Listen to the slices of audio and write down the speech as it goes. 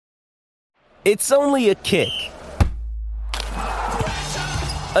It's only a kick,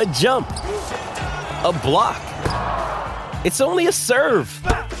 a jump, a block. It's only a serve.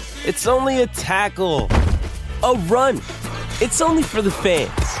 It's only a tackle, a run. It's only for the fans.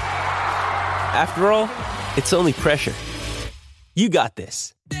 After all, it's only pressure. You got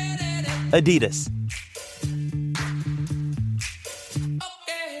this. Adidas.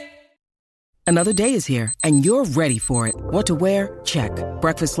 Another day is here, and you're ready for it. What to wear? Check.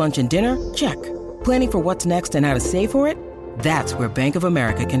 Breakfast, lunch, and dinner? Check. Planning for what's next and how to save for it? That's where Bank of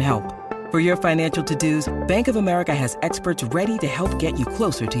America can help. For your financial to-dos, Bank of America has experts ready to help get you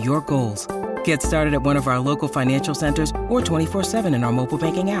closer to your goals. Get started at one of our local financial centers or 24/7 in our mobile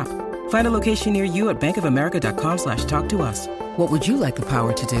banking app. Find a location near you at bankofamerica.com/talktous. What would you like the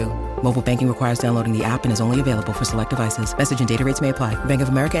power to do? Mobile banking requires downloading the app and is only available for select devices. Message and data rates may apply. Bank of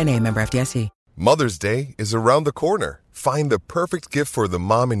America N.A., member FDIC. Mother's Day is around the corner. Find the perfect gift for the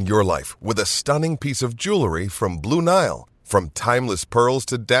mom in your life with a stunning piece of jewelry from Blue Nile. From timeless pearls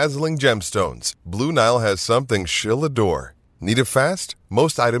to dazzling gemstones, Blue Nile has something she'll adore. Need it fast?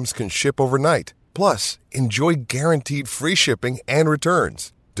 Most items can ship overnight. Plus, enjoy guaranteed free shipping and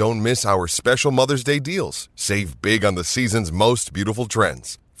returns. Don't miss our special Mother's Day deals. Save big on the season's most beautiful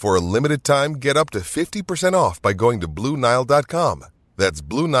trends. For a limited time, get up to 50% off by going to BlueNile.com. That's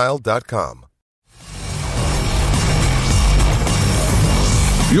BlueNile.com.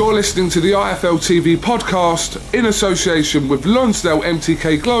 You're listening to the IFL TV podcast in association with Lonsdale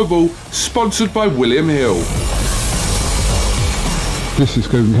MTK Global, sponsored by William Hill. This is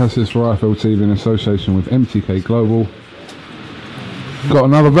Kevin Cassis for IFL TV in association with MTK Global. Got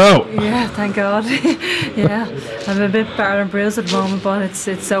another belt. Yeah, thank God. Yeah, I'm a bit battered and bruised at the moment, but it's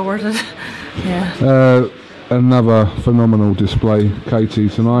so worth it. Yeah. Another phenomenal display, Katie,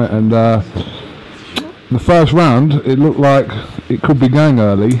 tonight, and the first round, it looked like it could be going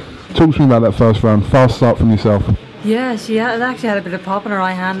early. Talk to me about that first round. Fast start from yourself. Yeah, she actually had a bit of pop in her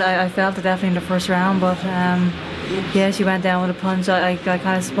right hand. I felt it definitely in the first round, but yeah, she went down with a punch. I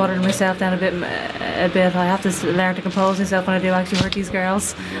kind of sputtered myself down a bit. I have to learn to compose myself when I do actually hurt these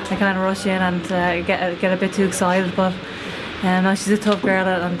girls. I kind of rush in and get a bit too excited, but no, she's a tough girl,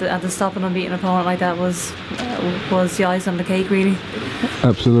 and to stop an unbeaten opponent like that was the ice on the cake, really.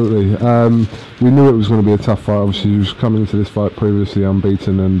 Absolutely. We knew it was going to be a tough fight. Obviously, she was coming into this fight previously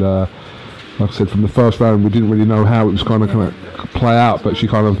unbeaten, and like I said, from the first round, we didn't really know how it was going to play out, but she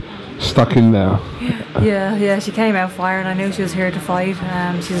kind of stuck in there. Yeah, she came out firing. I knew she was here to fight.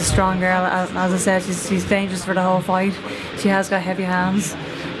 She's a strong girl. As I said, she's dangerous for the whole fight. She has got heavy hands,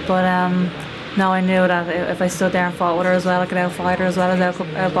 but no, I knew that if I stood there and fought with her as well, I could outfight her as well as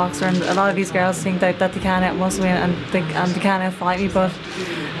outbox her. And a lot of these girls think that they can't outmuscle me and they can't outfight me, but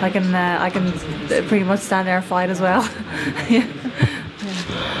I can pretty much stand there and fight as well. Yeah.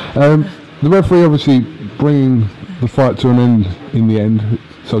 The referee obviously bringing the fight to an end in the end,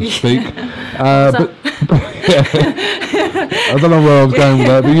 so to speak. But yeah, I don't know where I was going with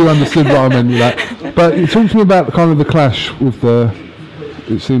that, but you understood what I meant with that. But talk to me about kind of the clash with the.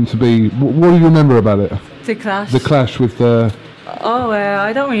 It seemed to be. What do you remember about it? The clash. The clash with the.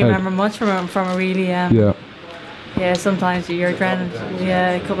 I don't really remember much from it really. Yeah. Yeah, sometimes you're training.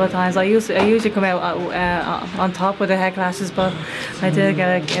 Yeah, a couple of times. I usually come out on top with the head clashes, but I did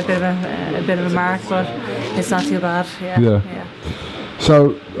get a bit of a mark, but it's not too bad. Yeah.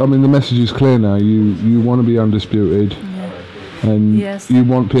 So I mean, the message is clear now. You want to be undisputed, and you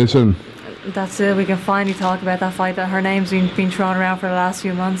want Persoon. That's it. We can finally talk about that fight. That her name's been thrown around for the last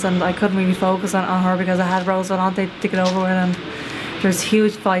few months, and I couldn't really focus on her because I had Rose Volante to get over with, and there's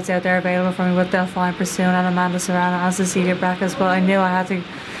huge fights out there available for me with Persoon and Amanda Serrano and Cecilia Brackes, but I knew I had to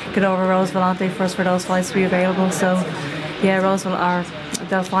get over Rose Volante first for those fights to be available. So yeah,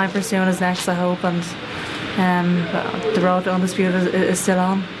 Persoon is next, I hope, and the road to undisputed is still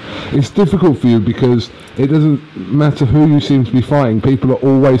on. It's difficult for you because it doesn't matter who you seem to be fighting. People are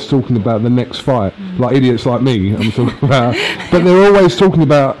always talking about the next fight, like idiots like me. I'm talking about, but they're always talking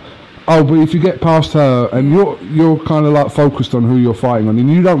about. Oh, but if you get past her, and you're kind of like focused on who you're fighting on, and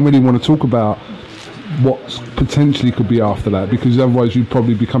you don't really want to talk about what potentially could be after that, because otherwise you'd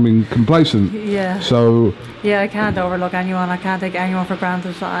probably becoming complacent. Yeah. So. Yeah, I can't overlook anyone. I can't take anyone for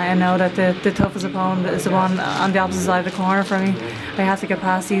granted. I know that the toughest opponent is the one on the opposite side of the corner for me. I have to get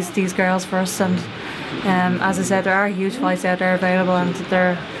past these girls first, and as I said, there are huge fights out there available, and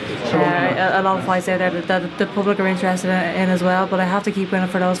there are a lot of fights out there that the public are interested in as well. But I have to keep winning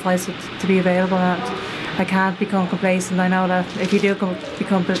for those fights to be available. And I can't become complacent. I know that if you do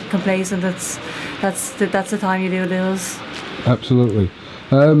become complacent, that's the time you do lose. Absolutely.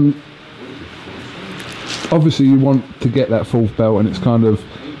 Obviously, you want to get that fourth belt, and it's kind of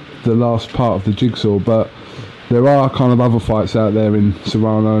the last part of the jigsaw, but there are kind of other fights out there in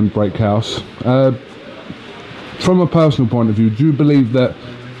Serrano and Breakhouse. From a personal point of view, do you believe that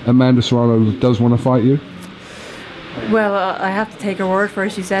Amanda Serrano does want to fight you? Well, I have to take her word for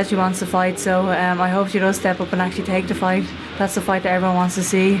it. She said she wants to fight, so I hope she does step up and actually take the fight. That's the fight that everyone wants to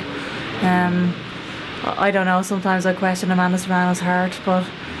see. I don't know, sometimes I question Amanda Serrano's heart, but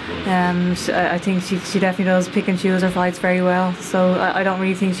I think she definitely does pick and choose her fights very well. So I don't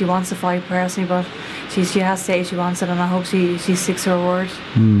really think she wants to fight personally, but she has stated she wants it, and I hope she sticks to her word.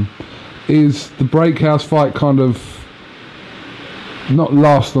 Is the Breakhouse fight kind of not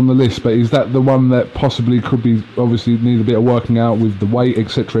last on the list, but is that the one that possibly could be, obviously need a bit of working out with the weight,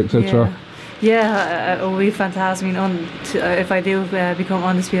 etc., etc.? Yeah, it will be fantastic. I mean, if I do become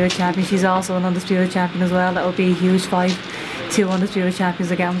undisputed champion, she's also an undisputed champion as well. That would be a huge fight, 2 undisputed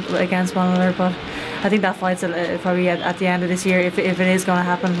champions against one another. But I think that fight's probably at the end of this year, if it is going to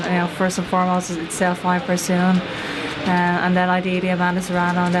happen. First and foremost, it's self-fight Persoon. And then ideally Amanda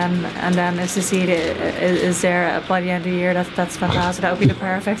Serrano, and then if Cecilia is there by the end of the year, that's fantastic. That would be the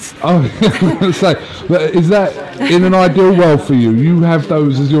perfect. Oh, I was going to say, but is that in an ideal world for you? You have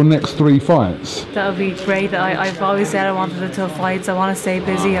those as your next 3 fights. That would be great. I've always said I wanted the tough fights. I want to stay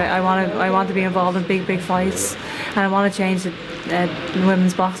busy. I want to be involved in big fights, and I want to change the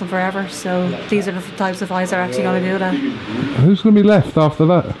women's boxing forever. So these are the types of fights that are actually going to do that. Who's going to be left after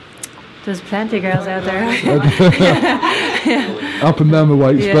that? There's plenty of girls out there. Up and down the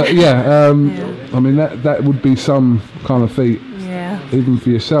weights, but I mean that would be some kind of feat, even for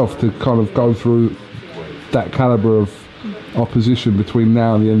yourself, to kind of go through that calibre of opposition between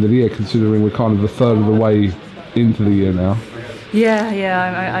now and the end of the year, considering we're kind of a third of the way into the year now.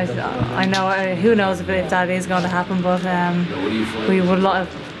 I know. Who knows if that is going to happen, but we would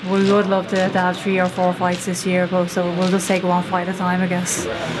love to have 3 or 4 fights this year, so we'll just take one fight at a time, I guess.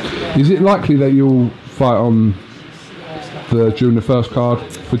 Is it likely that you'll fight on during the first card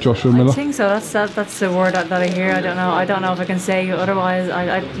for Joshua Miller? I think so. That's the word that I hear. I don't know if I can say otherwise.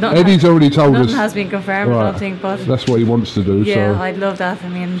 Eddie's already told us. Nothing has been confirmed. Right. I don't think, but that's what he wants to do. Yeah, so. I'd love that. I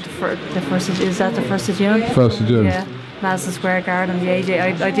mean, the first is that the 1st of June? 1st of June. Yeah. Madison Square Garden, the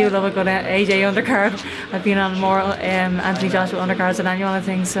AJ. I do love a good AJ undercard. I've been on more Anthony Joshua undercards than anyone, I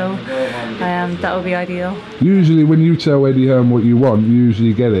think, so that would be ideal. Usually when you tell Eddie Hearn what you want, you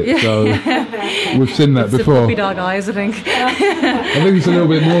usually get it, so we've seen that before. It's the puppy dog eyes, I think. I think it's a little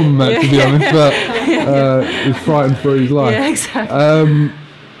bit more than that, to be honest, but he's frightened for his life. Yeah, exactly.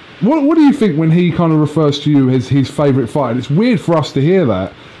 What do you think when he kind of refers to you as his favourite fighter? It's weird for us to hear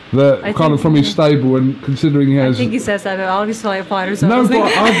that. Kind of from his stable, and considering he has... I think he says that about all his fighters. No, but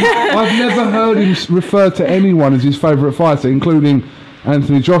I've never heard him refer to anyone as his favourite fighter, including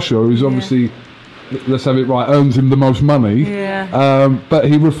Anthony Joshua, who's obviously, let's have it right, earns him the most money. Yeah. But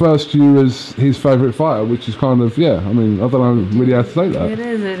he refers to you as his favourite fighter, which is kind of, I mean, I don't know really how to say that. It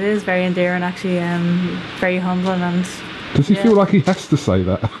is very endearing, actually, very humbling, and... Does he feel like he has to say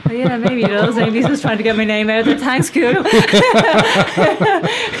that? Yeah, maybe he does. Maybe he's just trying to get my name out there. Thanks, cool.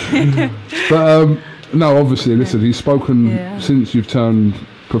 But no, obviously, listen, he's spoken since you've turned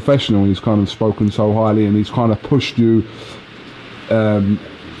professional. He's kind of spoken so highly, and he's kind of pushed you at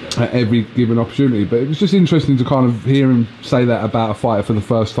every given opportunity. But it was just interesting to kind of hear him say that about a fighter for the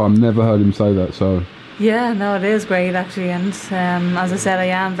first time. Never heard him say that, so... Yeah, no, it is great, actually, and as I said, I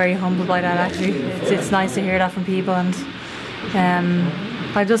am very humbled by that, actually. It's nice to hear that from people, and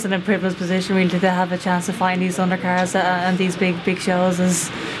I'm just in a privileged position, really, to have a chance to find these undercards and these big shows.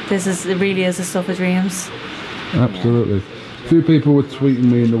 It really is the stuff of dreams. Absolutely. A few people were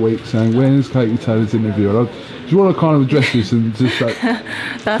tweeting me in the week saying, "When's Katie Taylor's interview?" Do you want to kind of address this and just like...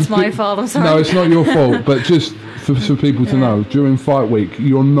 That's my fault, I'm sorry. No, it's not your fault, but just for people to know, during fight week,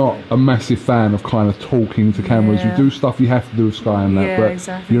 you're not a massive fan of kind of talking to cameras. You do stuff you have to do with Sky and that, but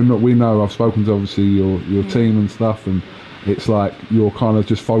exactly. You're not. We know, I've spoken to obviously your team and stuff, and it's like you're kind of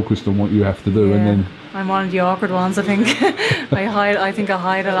just focused on what you have to do, and then... I'm one of the awkward ones, I think. I think I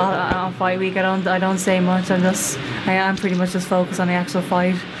hide a lot on fight week. I don't say much. I am pretty much just focused on the actual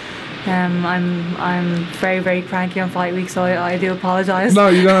fight. I'm very, very cranky on fight week, so I do apologise. No,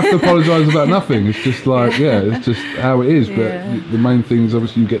 you don't have to apologise about nothing. It's just like, it's just how it is. But the main thing is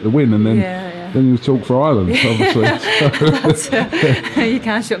obviously you get the win, and then you talk for Ireland, obviously. You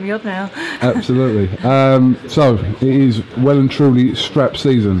can't shut me up now. Absolutely. So it is well and truly strap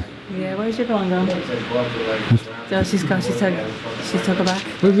season. Yeah, where's your one gone? Oh, she took her back.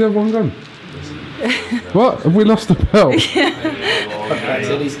 Where's the other one gone? What? Have we lost the belt?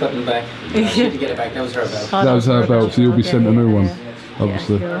 Tilly's got them back. She had to get it back. That was her belt. That was her belt, so you'll be sent a new one,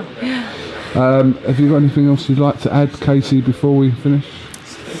 obviously. Have you got anything else you'd like to add, Casey, before we finish?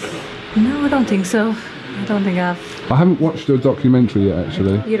 No, I don't think so. I don't think I have. I haven't watched a documentary yet,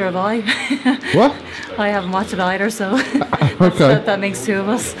 actually. Either have I. What? I haven't watched it either, so Okay. that makes two of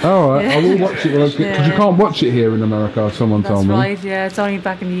us. All right, Yeah. I will watch it because you can't watch it here in America. Someone That's told me. right. Yeah, it's only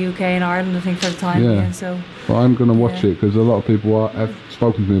back in the UK and Ireland, I think, for the time being. So. But I'm going to watch it because a lot of people have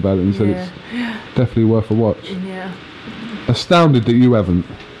spoken to me about it and said it's definitely worth a watch. Yeah. Astounded that you haven't.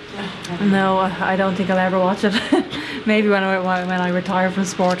 No, I don't think I'll ever watch it. Maybe when I retire from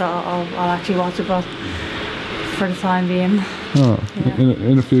sport, I'll actually watch it, but for the time being. Oh,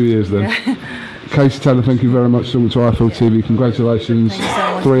 in a few years then. Yeah. Casey Taylor, thank you very much for talking to IFL TV. Congratulations. Thank you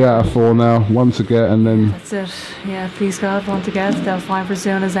so much. 3 out of 4 now, 1 to get, and then. That's it. Yeah, please God, 1 to get. They'll find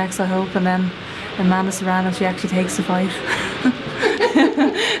Persoon as next, I hope, and then Amanda Serrano, she actually takes the fight.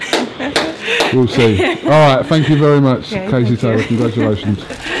 We'll see. All right, thank you very much, Okay, Casey thank you. Taylor. Congratulations.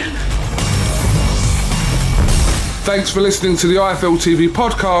 Thanks for listening to the IFL TV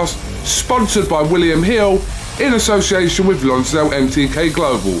podcast, sponsored by William Hill in association with Lonsdale MTK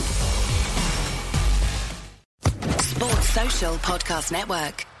Global. Sports Social Podcast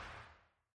Network.